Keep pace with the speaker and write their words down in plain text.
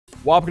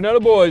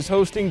Wapak boys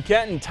hosting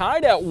Kenton,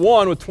 tied at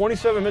 1 with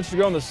 27 minutes to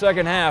go in the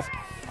second half.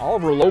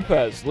 Oliver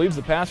Lopez leaves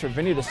the pass for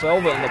Vinny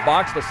DeSilva in the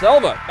box.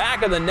 DeSilva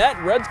back of the net.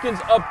 Redskins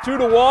up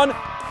 2-1,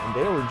 and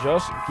they were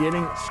just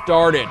getting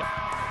started.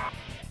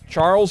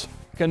 Charles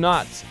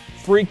Canot's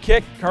free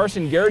kick.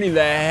 Carson Garrity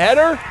the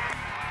header.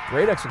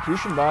 Great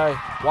execution by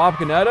Wapak.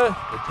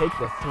 They take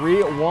the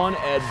 3-1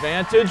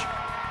 advantage.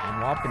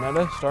 And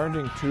Wapak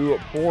starting to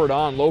board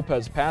on.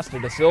 Lopez pass to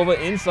DeSilva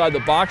inside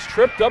the box.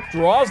 Tripped up,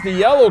 draws the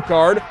yellow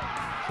card.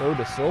 So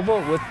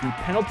DeSilva with the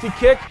penalty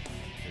kick.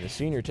 And the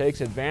senior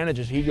takes advantage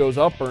as he goes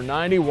up for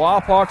 90.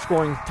 Wapak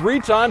scoring 3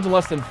 times in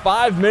less than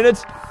 5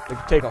 minutes. They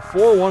take a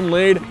 4-1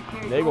 lead.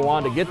 And they go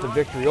on to get the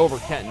victory over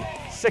Kenton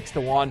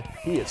 6-1.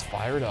 He is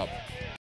fired up.